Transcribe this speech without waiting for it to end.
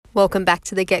Welcome back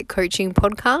to the Get Coaching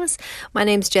podcast. My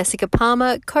name's Jessica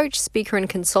Palmer, coach, speaker, and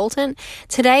consultant.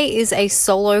 Today is a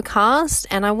solo cast,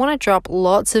 and I want to drop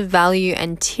lots of value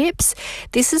and tips.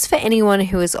 This is for anyone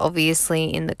who is obviously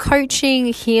in the coaching,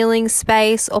 healing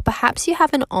space, or perhaps you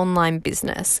have an online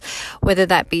business, whether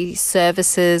that be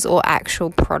services or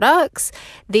actual products.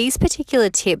 These particular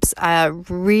tips are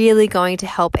really going to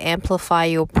help amplify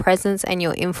your presence and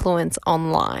your influence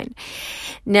online.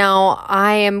 Now,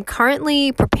 I am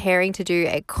currently preparing to do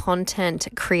a content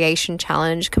creation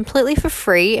challenge completely for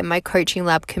free in my Coaching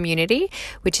Lab community,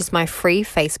 which is my free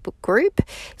Facebook group.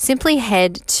 Simply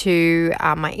head to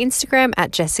my Instagram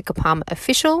at Jessica Palmer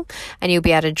Official, and you'll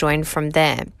be able to join from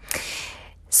there.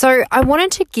 So I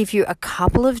wanted to give you a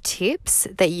couple of tips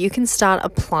that you can start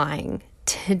applying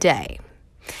today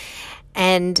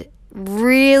and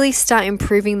really start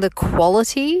improving the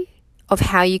quality of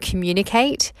how you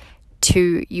communicate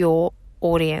to your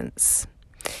audience.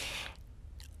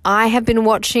 I have been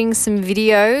watching some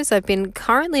videos. I've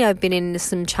been in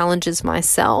some challenges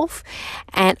myself,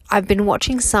 and I've been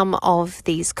watching some of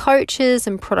these coaches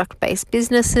and product-based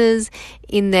businesses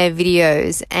in their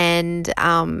videos, and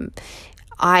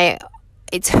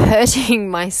it's hurting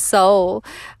my soul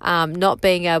not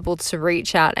being able to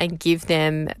reach out and give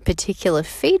them particular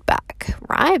feedback,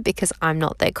 right? Because I'm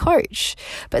not their coach.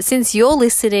 But since you're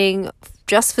listening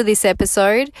just for this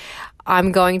episode,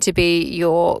 I'm going to be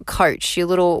your coach, your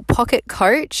little pocket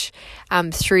coach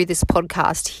through this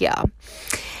podcast here.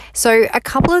 So a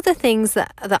couple of the things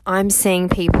that I'm seeing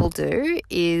people do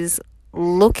is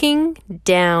looking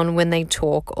down when they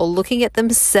talk or looking at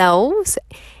themselves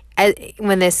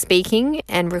when they're speaking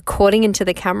and recording into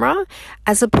the camera,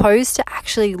 as opposed to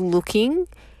actually looking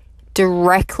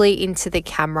directly into the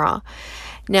camera.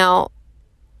 Now,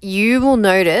 you will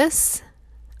notice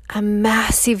a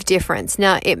massive difference.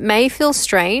 Now, it may feel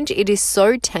strange. It is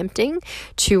so tempting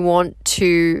to want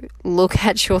to look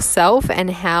at yourself and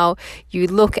how you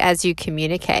look as you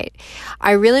communicate.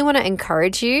 I really want to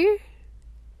encourage you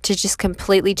to just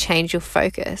completely change your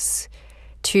focus,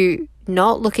 to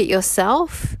not look at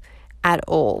yourself at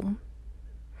all,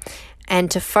 and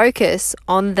to focus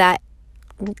on that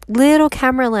little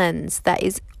camera lens that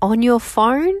is on your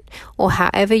phone, or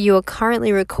however you are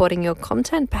currently recording your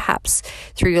content, perhaps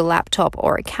through your laptop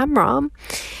or a camera,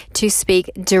 to speak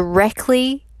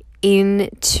directly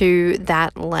into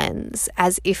that lens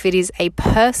as if it is a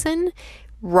person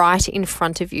right in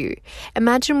front of you.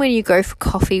 Imagine when you go for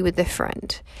coffee with a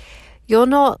friend. You're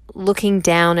not looking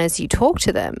down as you talk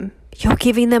to them. You're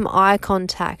giving them eye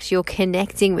contact. You're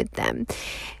connecting with them.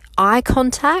 Eye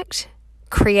contact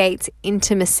creates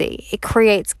intimacy. It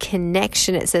creates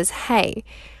connection. It says, hey,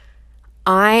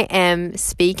 I am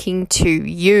speaking to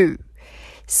you.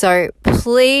 So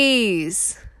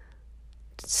please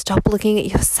stop looking at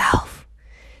yourself.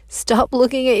 Stop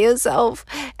looking at yourself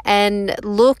and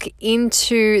look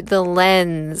into the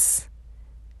lens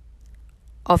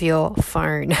of your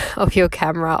phone, of your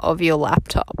camera, of your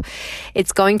laptop.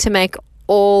 It's going to make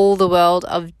all the world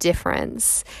of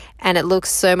difference, and it looks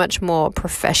so much more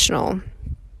professional.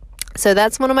 So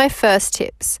that's one of my first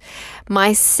tips.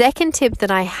 My second tip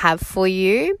that I have for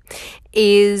you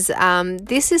is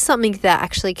this is something that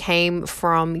actually came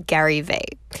from Gary Vee.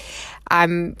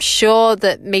 I'm sure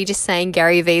that me just saying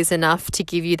Gary Vee is enough to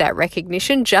give you that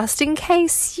recognition. Just in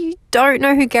case you don't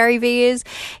know who Gary Vee is,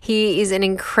 he is an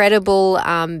incredible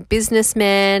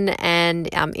businessman and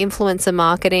influencer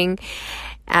marketing,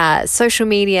 social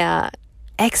media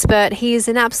expert. He is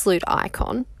an absolute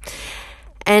icon.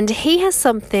 And he has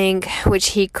something which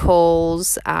he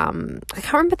calls, I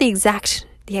can't remember the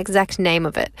exact name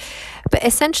of it, but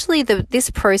essentially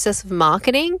this process of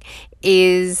marketing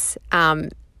is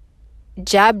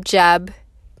jab, jab,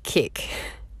 kick.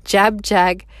 Jab,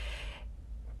 jab,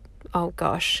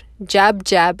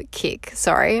 kick.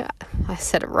 Sorry, I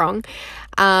said it wrong.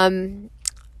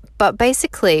 But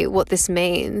basically what this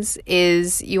means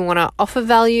is you want to offer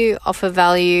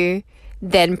value,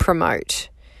 then promote.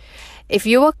 If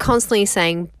you are constantly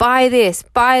saying, buy this,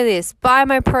 buy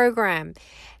my program,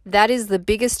 that is the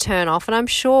biggest turn off. And I'm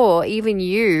sure even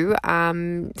you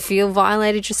feel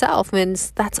violated yourself when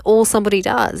that's all somebody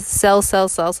does. Sell.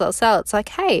 It's like,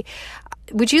 hey,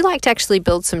 would you like to actually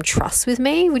build some trust with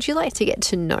me? Would you like to get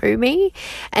to know me?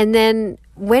 And then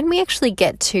when we actually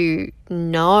get to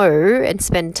know and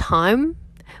spend time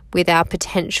with our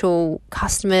potential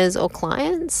customers or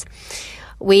clients,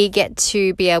 we get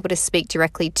to be able to speak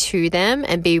directly to them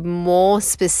and be more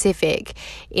specific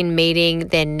in meeting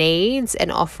their needs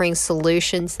and offering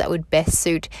solutions that would best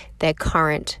suit their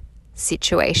current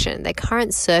situation, their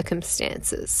current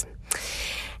circumstances.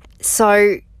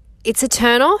 So it's a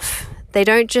turn off. They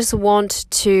don't just want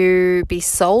to be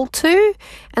sold to,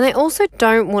 and they also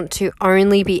don't want to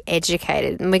only be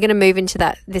educated. And we're going to move into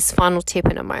this final tip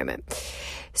in a moment.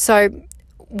 So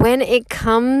when it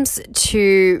comes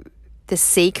to the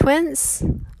sequence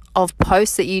of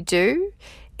posts that you do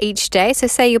each day, so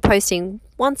say you're posting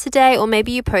once a day, or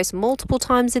maybe you post multiple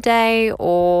times a day,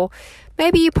 or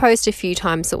maybe you post a few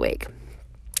times a week.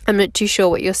 I'm not too sure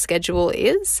what your schedule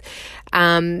is,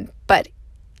 but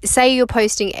say you're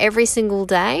posting every single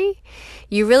day,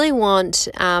 you really want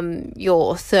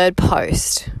your third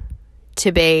post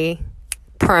to be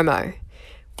promo.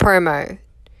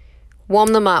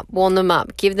 Warm them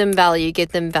up, give them value,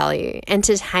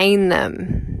 entertain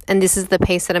them. And this is the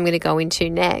piece that I'm going to go into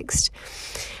next.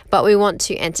 But we want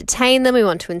to entertain them, we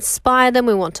want to inspire them,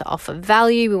 we want to offer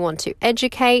value, we want to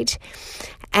educate,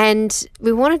 and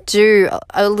we want to do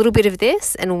a little bit of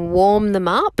this and warm them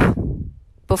up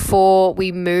before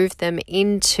we move them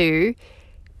into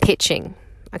pitching,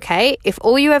 okay? If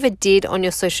all you ever did on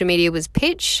your social media was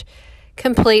pitch,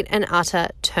 complete and utter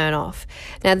turn off.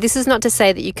 Now, this is not to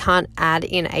say that you can't add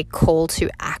in a call to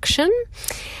action,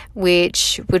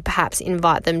 which would perhaps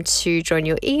invite them to join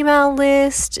your email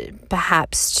list,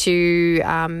 perhaps to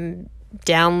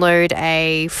download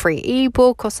a free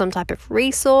ebook or some type of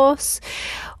resource,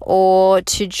 or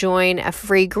to join a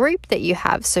free group that you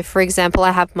have. So for example,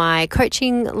 I have my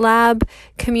coaching lab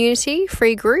community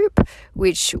free group,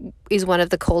 which is one of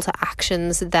the call to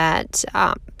actions that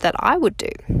I would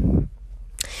do.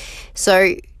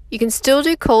 So you can still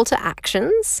do call to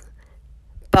actions,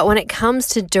 but when it comes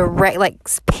to direct, like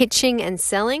pitching and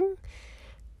selling,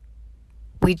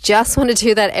 we just want to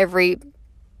do that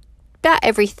about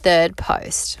every third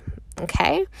post,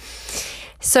 okay?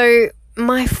 So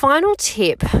my final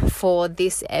tip for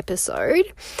this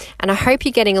episode, and I hope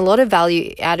you're getting a lot of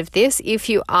value out of this. If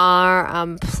you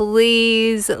are,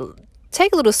 please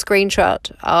take a little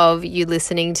screenshot of you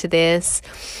listening to this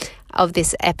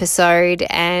episode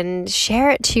and share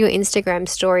it to your Instagram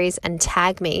stories and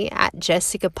tag me at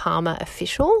Jessica Palmer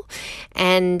Official,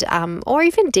 and or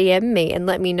even DM me and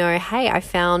let me know, hey, I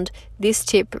found this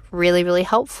tip really, really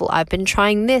helpful. I've been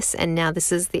trying this and now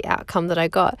this is the outcome that I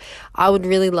got. I would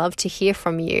really love to hear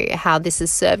from you how this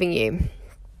is serving you.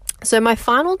 So my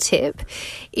final tip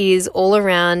is all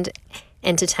around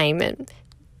entertainment.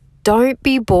 Don't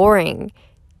be boring.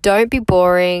 Don't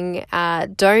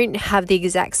have the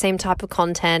exact same type of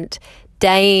content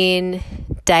day in,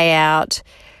 day out.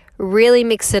 Really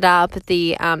mix it up.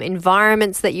 The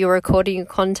environments that you're recording your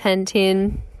content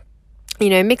in,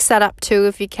 mix that up too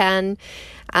if you can,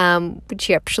 which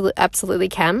you absolutely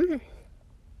can.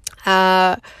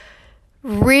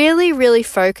 Really, really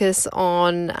focus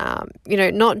on,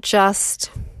 not just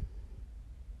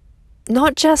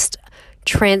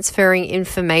transferring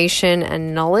information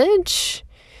and knowledge,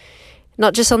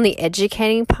 not just on the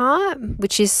educating part,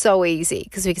 which is so easy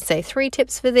because we can say 3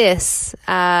 tips for this.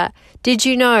 Did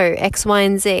you know X, Y,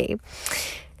 and Z?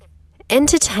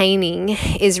 Entertaining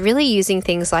is really using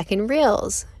things like in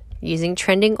Reels, using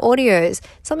trending audios,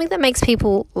 something that makes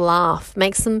people laugh,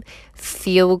 makes them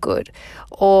feel good,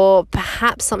 or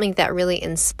perhaps something that really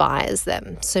inspires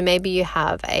them. So maybe you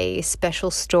have a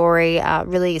special story, a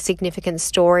really significant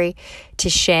story to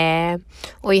share,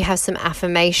 or you have some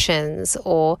affirmations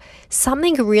or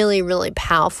something really, really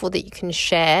powerful that you can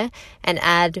share and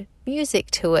add music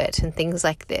to it and things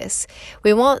like this.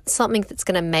 We want something that's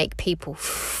going to make people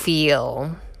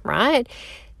feel, right?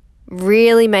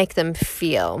 Really make them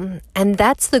feel. And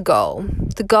that's the goal.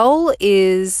 The goal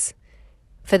is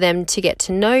for them to get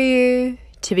to know you,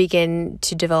 to begin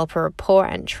to develop a rapport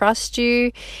and trust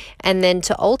you, and then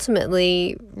to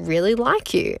ultimately really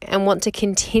like you and want to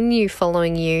continue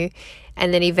following you,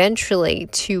 and then eventually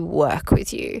to work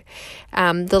with you.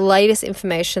 The latest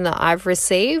information that I've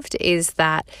received is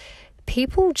that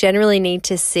people generally need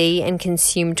to see and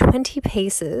consume 20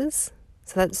 pieces.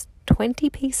 So that's 20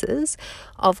 pieces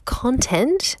of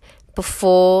content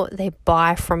before they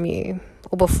buy from you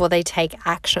or before they take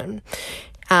action.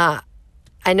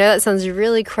 I know that sounds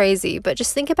really crazy, but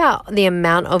just think about the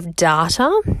amount of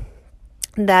data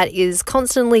that is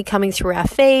constantly coming through our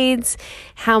feeds,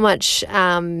 how much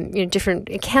different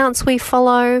accounts we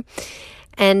follow.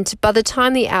 And by the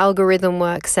time the algorithm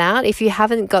works out, if you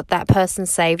haven't got that person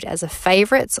saved as a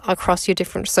favorites across your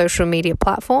different social media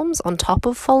platforms on top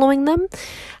of following them,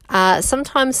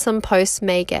 sometimes some posts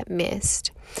may get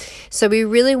missed. So we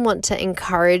really want to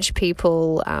encourage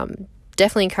people,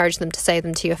 definitely encourage them to save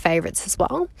them to your favorites as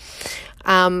well.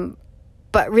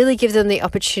 But really give them the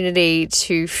opportunity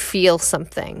to feel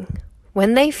something.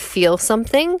 When they feel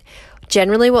something,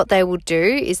 generally what they will do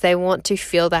is they want to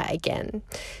feel that again.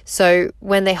 So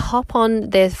when they hop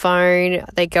on their phone,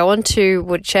 they go onto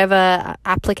whichever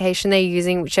application they're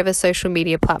using, whichever social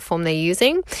media platform they're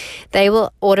using, they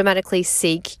will automatically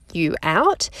seek you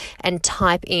out and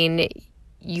type in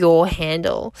your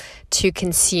handle to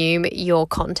consume your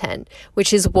content,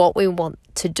 which is what we want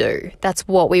to do. That's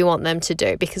what we want them to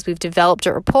do, because we've developed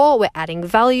a rapport, we're adding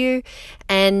value,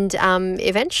 and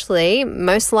eventually,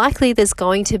 most likely, there's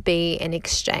going to be an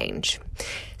exchange.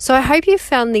 So I hope you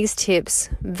found these tips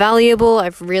valuable.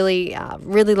 I've really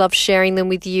loved sharing them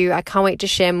with you. I can't wait to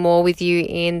share more with you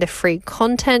in the free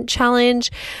content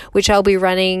challenge, which I'll be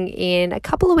running in a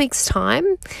couple of weeks'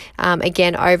 time.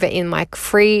 Again, over in my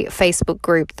free Facebook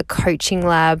group, the Coaching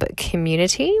Lab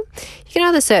Community. You can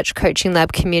either search Coaching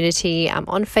Lab Community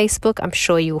on Facebook. I'm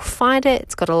sure you'll find it.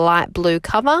 It's got a light blue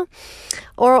cover.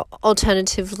 Or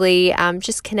alternatively,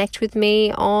 just connect with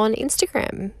me on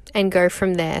Instagram and go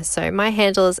from there. So my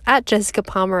handle is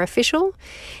 @JessicaPalmerOfficial.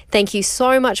 Thank you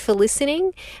so much for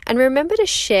listening, and remember to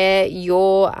share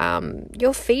your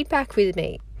feedback with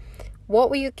me. What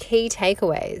were your key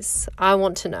takeaways? I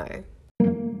want to know.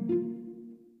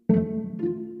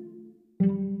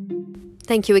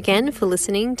 Thank you again for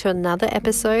listening to another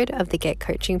episode of the Get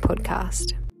Coaching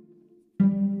Podcast.